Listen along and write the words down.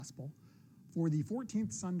gospel for the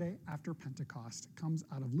 14th Sunday after Pentecost comes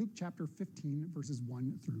out of Luke chapter 15, verses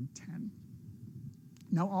 1 through 10.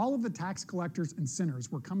 Now all of the tax collectors and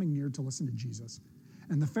sinners were coming near to listen to Jesus,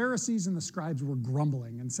 and the Pharisees and the scribes were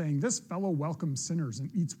grumbling and saying, "This fellow welcomes sinners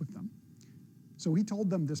and eats with them." So he told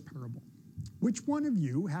them this parable. "Which one of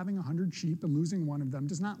you, having 100 sheep and losing one of them,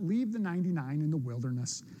 does not leave the 99 in the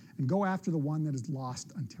wilderness and go after the one that is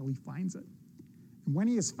lost until he finds it? And when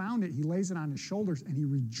he has found it, he lays it on his shoulders and he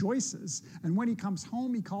rejoices. And when he comes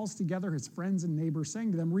home, he calls together his friends and neighbors,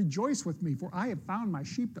 saying to them, 'Rejoice with me, for I have found my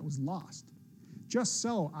sheep that was lost.' Just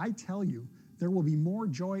so, I tell you, there will be more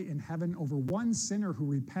joy in heaven over one sinner who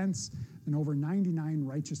repents than over 99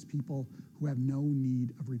 righteous people who have no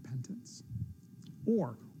need of repentance.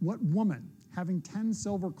 Or what woman, having 10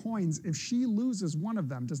 silver coins, if she loses one of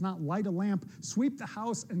them, does not light a lamp, sweep the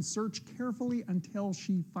house, and search carefully until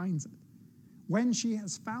she finds it? When she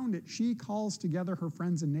has found it, she calls together her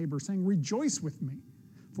friends and neighbors, saying, 'Rejoice with me,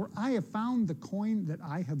 for I have found the coin that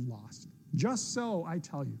I had lost.' Just so, I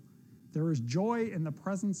tell you, there is joy in the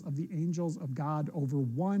presence of the angels of God over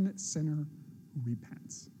one sinner who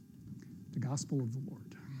repents." The gospel of the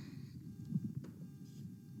Lord.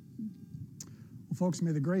 Well, folks,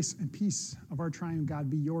 may the grace and peace of our triune God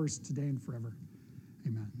be yours today and forever.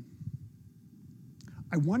 Amen.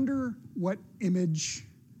 I wonder what image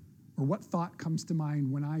or what thought comes to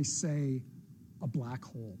mind when I say a black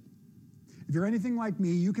hole. If you're anything like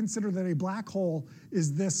me, you consider that a black hole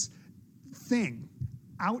is this thing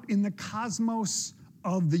out in the cosmos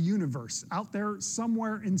of the universe, out there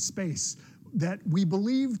somewhere in space, that we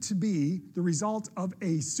believe to be the result of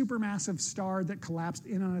a supermassive star that collapsed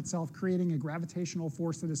in on itself, creating a gravitational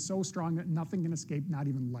force that is so strong that nothing can escape, not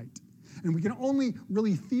even light. And we can only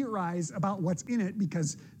really theorize about what's in it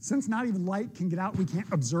because since not even light can get out, we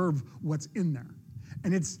can't observe what's in there.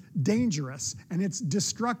 And it's dangerous and it's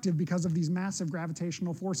destructive because of these massive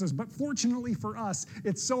gravitational forces. But fortunately for us,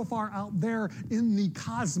 it's so far out there in the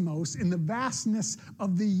cosmos, in the vastness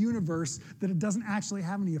of the universe, that it doesn't actually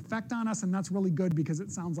have any effect on us. And that's really good because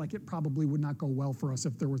it sounds like it probably would not go well for us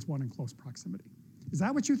if there was one in close proximity. Is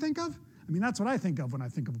that what you think of? I mean, that's what I think of when I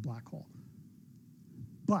think of a black hole.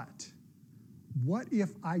 But what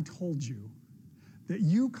if I told you that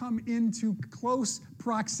you come into close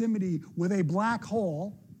proximity with a black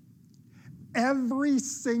hole every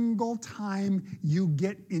single time you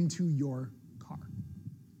get into your car?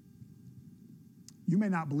 You may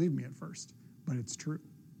not believe me at first, but it's true.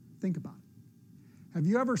 Think about it. Have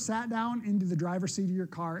you ever sat down into the driver's seat of your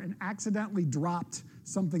car and accidentally dropped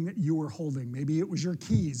something that you were holding? Maybe it was your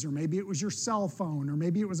keys, or maybe it was your cell phone, or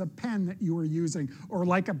maybe it was a pen that you were using, or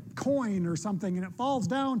like a coin or something, and it falls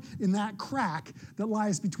down in that crack that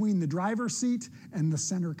lies between the driver's seat and the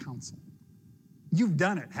center console. You've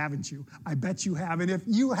done it, haven't you? I bet you have. And if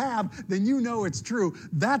you have, then you know it's true.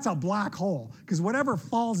 That's a black hole, because whatever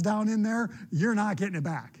falls down in there, you're not getting it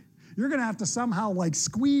back. You're going to have to somehow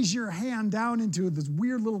squeeze your hand down into this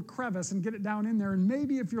weird little crevice and get it down in there. And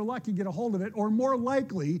maybe if you're lucky, get a hold of it. Or more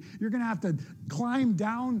likely, you're going to have to climb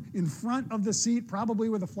down in front of the seat, probably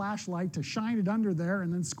with a flashlight, to shine it under there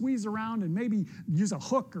and then squeeze around and maybe use a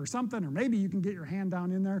hook or something. Or maybe you can get your hand down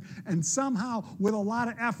in there. And somehow, with a lot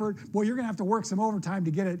of effort, boy, you're going to have to work some overtime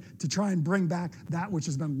to get it to try and bring back that which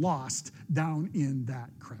has been lost down in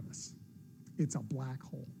that crevice. It's a black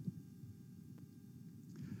hole.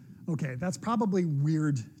 Okay, that's probably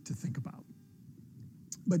weird to think about.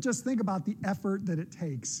 But just think about the effort that it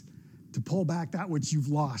takes to pull back that which you've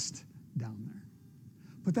lost down there.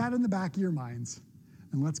 Put that in the back of your minds,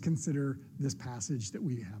 and let's consider this passage that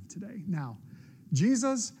we have today. Now,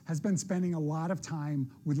 Jesus has been spending a lot of time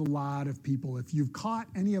with a lot of people. If you've caught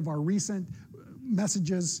any of our recent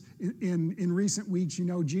messages in recent weeks, you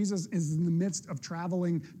know Jesus is in the midst of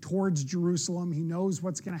traveling towards Jerusalem. He knows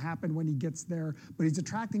what's going to happen when he gets there, but he's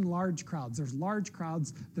attracting large crowds. There's large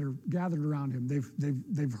crowds that are gathered around him.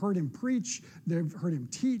 They've heard him preach. They've heard him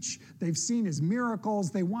teach. They've seen his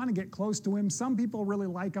miracles. They want to get close to him. Some people really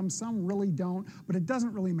like him. Some really don't, but it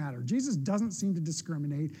doesn't really matter. Jesus doesn't seem to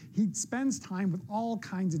discriminate. He spends time with all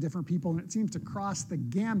kinds of different people, and it seems to cross the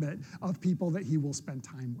gambit of people that he will spend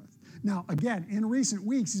time with. Now, again, in recent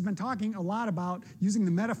weeks, he's been talking a lot about using the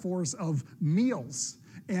metaphors of meals.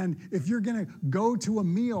 And if you're going to go to a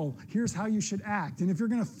meal, here's how you should act. And if you're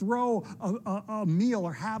going to throw a meal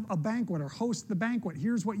or have a banquet or host the banquet,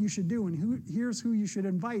 here's what you should do. And here's who you should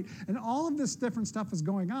invite. And all of this different stuff is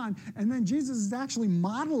going on. And then Jesus is actually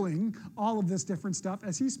modeling all of this different stuff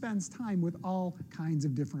as he spends time with all kinds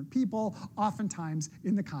of different people, oftentimes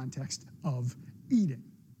in the context of eating.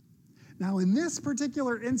 Now, in this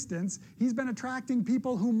particular instance, he's been attracting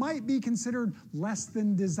people who might be considered less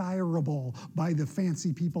than desirable by the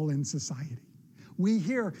fancy people in society. We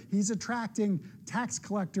hear he's attracting tax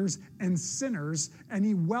collectors and sinners, and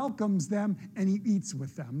he welcomes them and he eats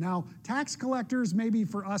with them. Now, tax collectors, maybe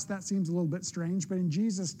for us that seems a little bit strange, but in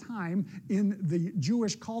Jesus' time, in the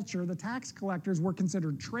Jewish culture, the tax collectors were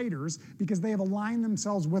considered traitors because they have aligned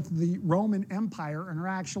themselves with the Roman Empire and are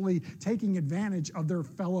actually taking advantage of their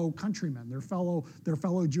fellow countrymen, their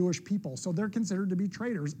fellow Jewish people. So they're considered to be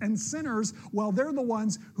traitors. And sinners, well, they're the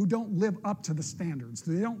ones who don't live up to the standards.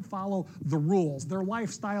 They don't follow the rules. Their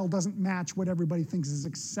lifestyle doesn't match what everybody thinks is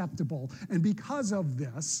acceptable. And because of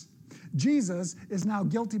this, Jesus is now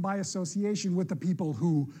guilty by association with the people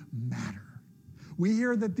who matter. We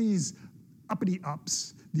hear that these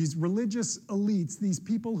uppity-ups, these religious elites, these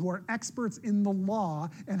people who are experts in the law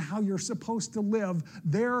and how you're supposed to live,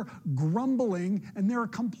 they're grumbling and they're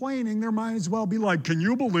complaining. They might as well be like, can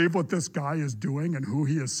you believe what this guy is doing and who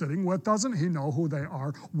he is sitting with? Doesn't he know who they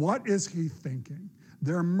are? What is he thinking?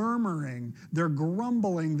 They're murmuring, they're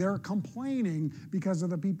grumbling, they're complaining because of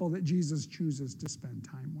the people that Jesus chooses to spend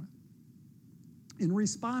time with. In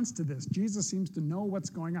response to this, Jesus seems to know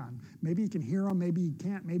what's going on. Maybe he can hear them, maybe he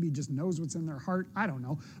can't, maybe he just knows what's in their heart. I don't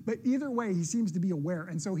know. But either way, he seems to be aware.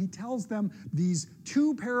 And so he tells them these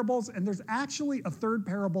two parables, and there's actually a third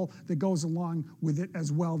parable that goes along with it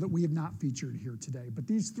as well that we have not featured here today. But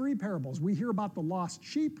these three parables, we hear about the lost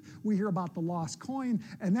sheep, we hear about the lost coin,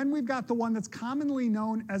 and then we've got the one that's commonly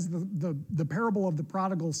known as the parable of the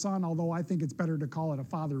prodigal son, although I think it's better to call it a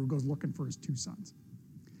father who goes looking for his two sons.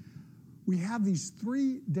 We have these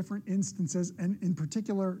three different instances, and in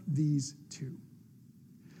particular, these two.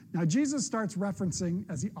 Now, Jesus starts referencing,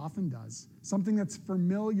 as he often does, something that's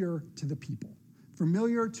familiar to the people,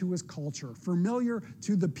 familiar to his culture, familiar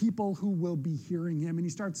to the people who will be hearing him, and he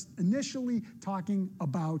starts initially talking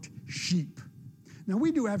about sheep. Now,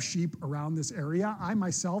 we do have sheep around this area. I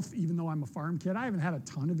myself, even though I'm a farm kid, I haven't had a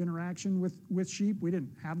ton of interaction with sheep. We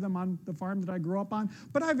didn't have them on the farm that I grew up on,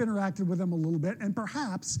 but I've interacted with them a little bit, and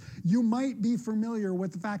perhaps you might be familiar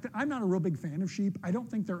with the fact that I'm not a real big fan of sheep. I don't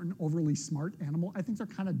think they're an overly smart animal. I think they're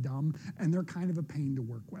kind of dumb, and they're kind of a pain to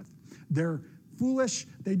work with. They're foolish,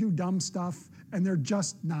 they do dumb stuff, and they're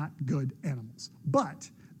just not good animals. But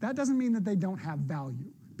that doesn't mean that they don't have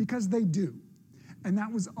value, because they do. And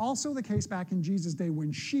that was also the case back in Jesus' day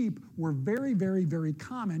when sheep were very, very, very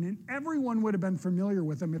common, and everyone would have been familiar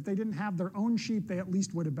with them. If they didn't have their own sheep, they at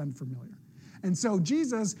least would have been familiar. And so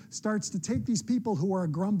Jesus starts to take these people who are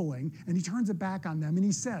grumbling, and he turns it back on them, and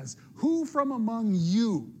he says, who from among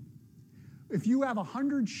you, if you have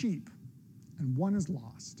 100 sheep and one is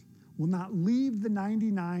lost, will not leave the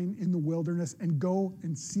 99 in the wilderness and go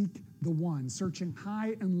and seek the one, searching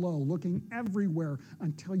high and low, looking everywhere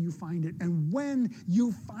until you find it. And when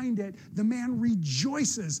you find it, the man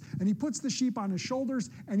rejoices, and he puts the sheep on his shoulders,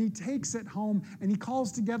 and he takes it home, and he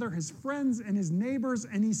calls together his friends and his neighbors,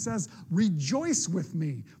 and he says, rejoice with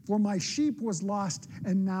me, for my sheep was lost,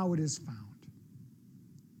 and now it is found.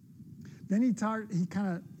 Then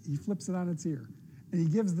he flips it on its ear, and he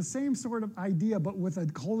gives the same sort of idea, but with a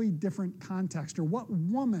wholly different context. Or what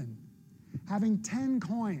woman, having 10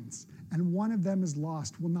 coins, and one of them is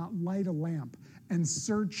lost, will not light a lamp and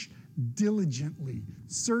search diligently,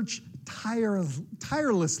 search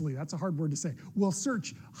tirelessly, that's a hard word to say, will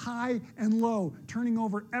search high and low, turning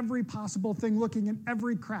over every possible thing, looking in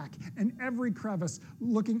every crack and every crevice,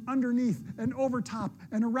 looking underneath and over top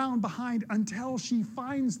and around behind until she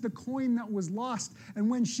finds the coin that was lost. And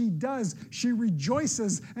when she does, she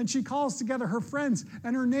rejoices, and she calls together her friends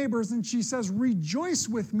and her neighbors, and she says, rejoice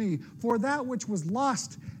with me, for that which was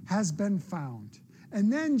lost has been found.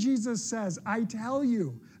 And then Jesus says, I tell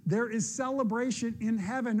you, there is celebration in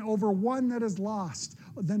heaven over one that is lost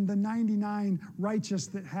than the 99 righteous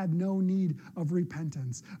that had no need of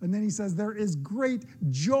repentance. And then he says, there is great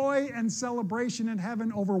joy and celebration in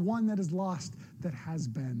heaven over one that is lost that has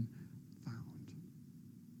been found.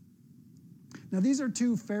 Now, these are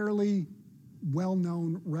two fairly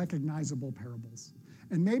well-known, recognizable parables.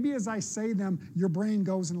 And maybe as I say them, your brain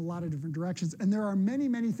goes in a lot of different directions. And there are many,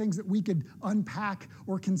 many things that we could unpack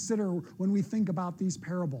or consider when we think about these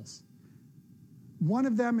parables. One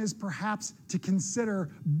of them is perhaps to consider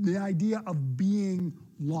the idea of being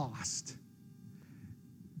lost.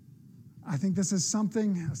 I think this is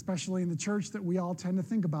something, especially in the church, that we all tend to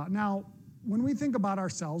think about. Now, when we think about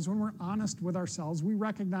ourselves, when we're honest with ourselves, we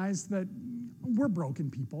recognize that we're broken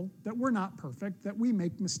people, that we're not perfect, that we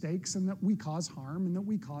make mistakes, and that we cause harm, and that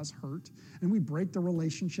we cause hurt, and we break the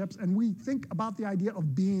relationships, and we think about the idea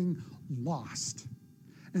of being lost.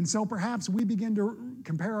 And so perhaps we begin to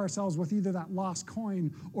compare ourselves with either that lost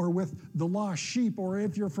coin or with the lost sheep, or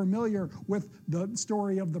if you're familiar with the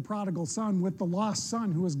story of the prodigal son, with the lost son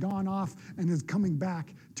who has gone off and is coming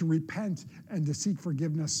back to repent and to seek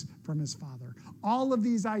forgiveness from his father. All of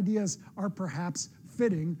these ideas are perhaps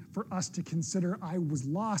fitting for us to consider. I was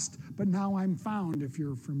lost, but now I'm found, if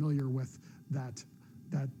you're familiar with that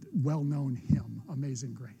well-known hymn,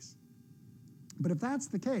 Amazing Grace. But if that's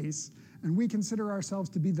the case, and we consider ourselves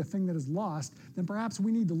to be the thing that is lost, then perhaps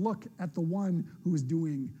we need to look at the one who is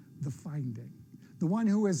doing the finding, the one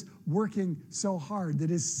who is working so hard,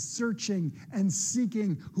 that is searching and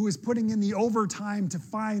seeking, who is putting in the overtime to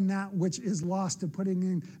find that which is lost, to putting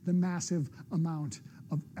in the massive amount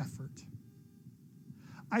of effort.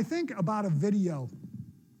 I think about a video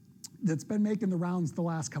that's been making the rounds the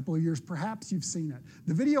last couple of years. Perhaps you've seen it.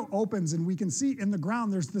 The video opens and we can see in the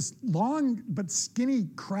ground there's this long but skinny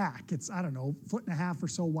crack. It's, I don't know, 1.5 feet or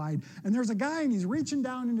so wide. And there's a guy and he's reaching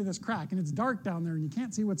down into this crack and it's dark down there and you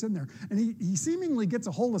can't see what's in there. And he seemingly gets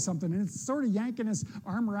a hold of something and it's sort of yanking his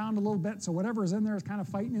arm around a little bit, so whatever is in there is kind of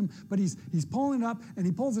fighting him. But he's pulling it up and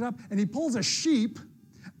he pulls it up and he pulls a sheep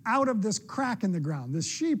out of this crack in the ground, this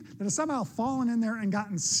sheep that has somehow fallen in there and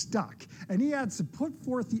gotten stuck. And he had to put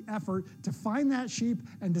forth the effort to find that sheep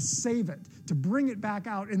and to save it, to bring it back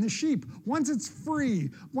out. And the sheep, once it's free,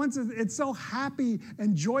 once it's so happy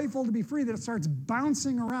and joyful to be free that it starts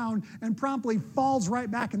bouncing around and promptly falls right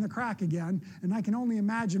back in the crack again. And I can only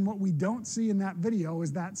imagine what we don't see in that video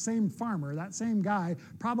is that same farmer, that same guy,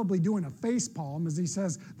 probably doing a face palm as he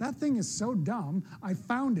says, that thing is so dumb, I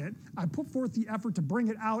found it, I put forth the effort to bring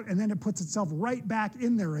it out, and then it puts itself right back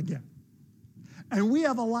in there again. And we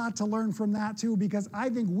have a lot to learn from that too, because I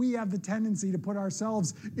think we have the tendency to put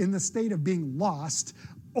ourselves in the state of being lost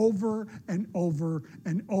over and over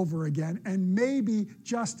and over again. And maybe,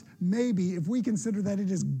 just maybe, if we consider that it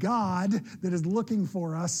is God that is looking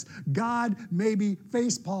for us, God maybe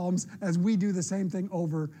face palms as we do the same thing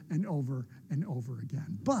over and over and over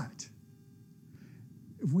again. But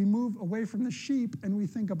if we move away from the sheep and we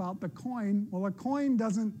think about the coin, well, a coin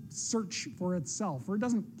doesn't search for itself, or it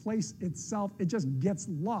doesn't place itself, it just gets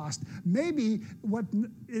lost. Maybe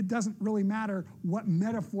it doesn't really matter what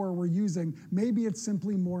metaphor we're using. Maybe it's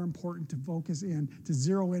simply more important to focus in, to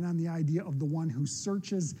zero in on the idea of the one who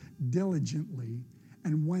searches diligently.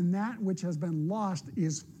 And when that which has been lost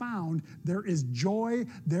is found, there is joy,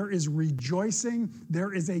 there is rejoicing,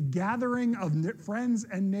 there is a gathering of friends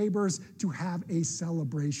and neighbors to have a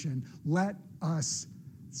celebration. Let us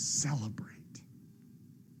celebrate.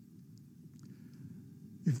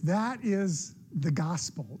 If that is the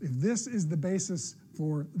gospel, if this is the basis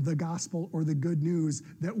for the gospel or the good news,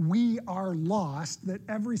 that we are lost, that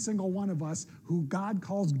every single one of us who God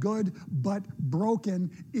calls good but broken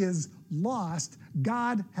is lost,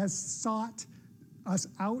 God has sought us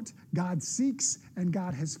out, God seeks, and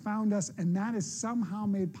God has found us, and that is somehow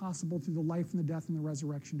made possible through the life and the death and the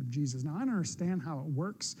resurrection of Jesus. Now, I don't understand how it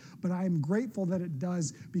works, but I am grateful that it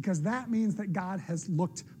does, because that means that God has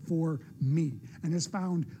looked for me and has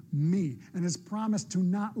found me and has promised to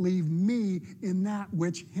not leave me in that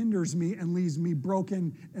which hinders me and leaves me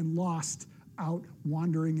broken and lost out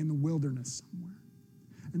wandering in the wilderness somewhere.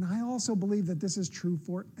 And I also believe that this is true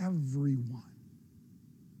for everyone.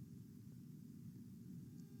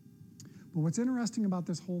 But what's interesting about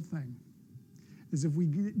this whole thing is if we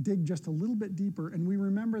dig just a little bit deeper and we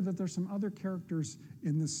remember that there's some other characters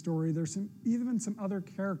in this story, there's even some other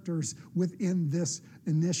characters within this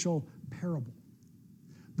initial parable.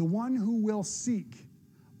 The one who will seek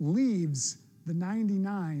leaves the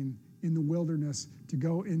 99 in the wilderness to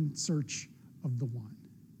go in search of the one.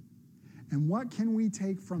 And what can we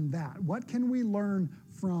take from that? What can we learn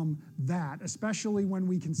from that, especially when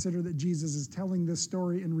we consider that Jesus is telling this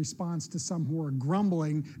story in response to some who are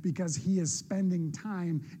grumbling because he is spending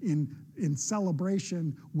time in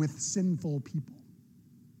celebration with sinful people?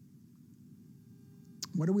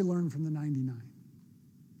 What do we learn from the 99?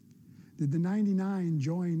 Did the 99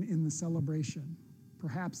 join in the celebration?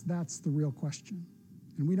 Perhaps that's the real question,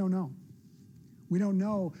 and we don't know. We don't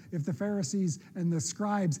know if the Pharisees and the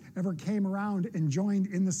scribes ever came around and joined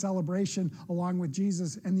in the celebration along with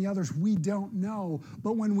Jesus and the others. We don't know.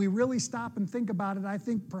 But when we really stop and think about it, I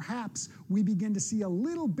think perhaps we begin to see a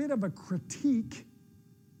little bit of a critique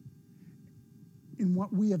in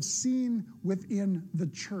what we have seen within the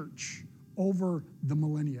church over the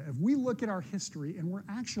millennia. If we look at our history and we're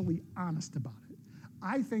actually honest about it,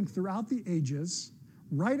 I think throughout the ages,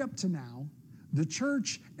 right up to now, The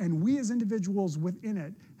church and we as individuals within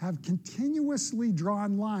it have continuously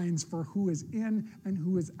drawn lines for who is in and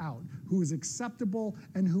who is out, who is acceptable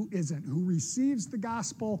and who isn't, who receives the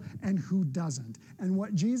gospel and who doesn't. And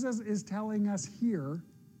what Jesus is telling us here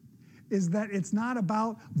is that it's not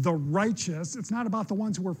about the righteous. It's not about the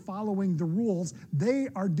ones who are following the rules. They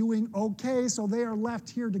are doing okay, so they are left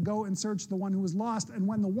here to go and search the one who is lost. And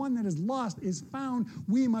when the one that is lost is found,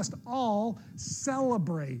 we must all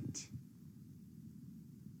celebrate.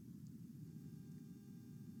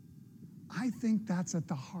 I think that's at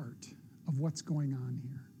the heart of what's going on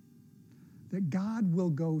here. That God will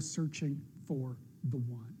go searching for the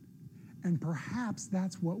one. And perhaps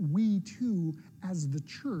that's what we too, as the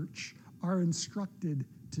church, are instructed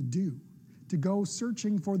to do. To go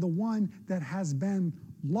searching for the one that has been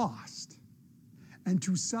lost. And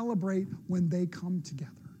to celebrate when they come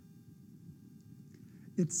together.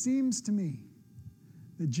 It seems to me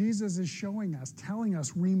that Jesus is showing us, telling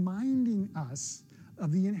us, reminding us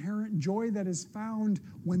of the inherent joy that is found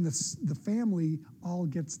when the family all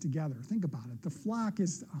gets together. Think about it. The flock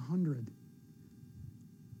is 100.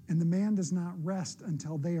 And the man does not rest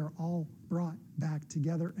until they are all brought back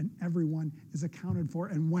together and everyone is accounted for.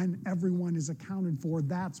 And when everyone is accounted for,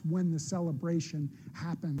 that's when the celebration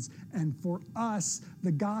happens. And for us,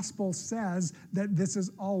 the gospel says that this has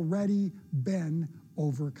already been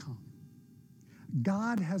overcome.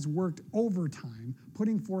 God has worked overtime,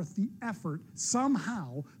 putting forth the effort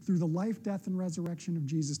somehow through the life, death, and resurrection of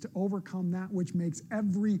Jesus to overcome that which makes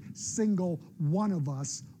every single one of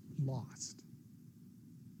us lost.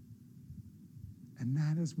 And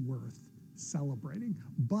that is worth celebrating.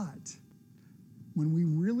 But when we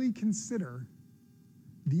really consider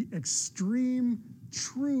the extreme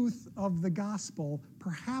truth of the gospel,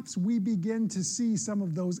 perhaps we begin to see some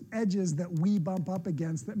of those edges that we bump up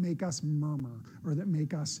against that make us murmur or that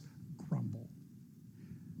make us grumble.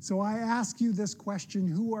 So I ask you this question: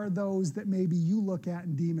 who are those that maybe you look at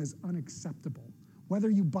and deem as unacceptable?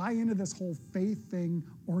 Whether you buy into this whole faith thing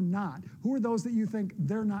or not, who are those that you think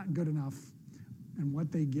they're not good enough and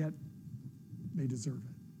what they get, they deserve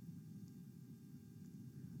it?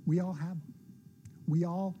 We all have them. We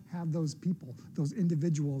all have those people, those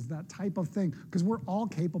individuals, that type of thing, because we're all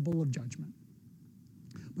capable of judgment.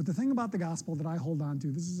 But the thing about the gospel that I hold on to,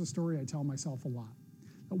 this is a story I tell myself a lot,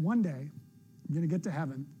 that one day I'm going to get to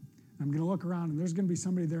heaven, and I'm going to look around, and there's going to be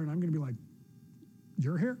somebody there, and I'm going to be like,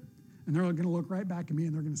 "You're here?" And they're going to look right back at me,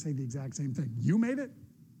 and they're going to say the exact same thing. "You made it?"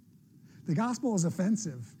 The gospel is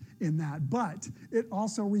offensive in that, but it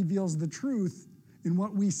also reveals the truth in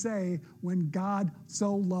what we say when God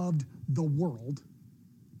so loved the world.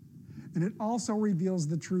 And it also reveals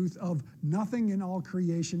the truth of nothing in all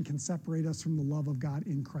creation can separate us from the love of God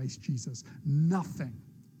in Christ Jesus. Nothing.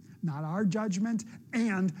 Not our judgment,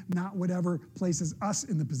 and not whatever places us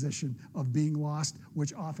in the position of being lost,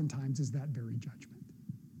 which oftentimes is that very judgment.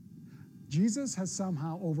 Jesus has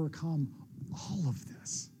somehow overcome all of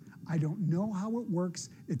this. I don't know how it works.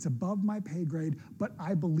 It's above my pay grade, but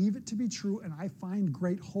I believe it to be true, and I find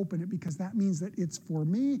great hope in it because that means that it's for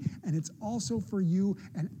me and it's also for you,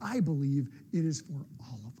 and I believe it is for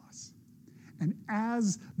all of us. And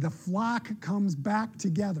as the flock comes back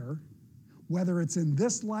together, whether it's in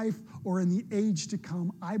this life or in the age to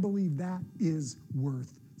come, I believe that is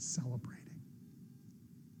worth celebrating.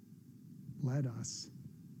 Let us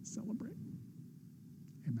celebrate.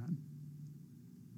 Amen.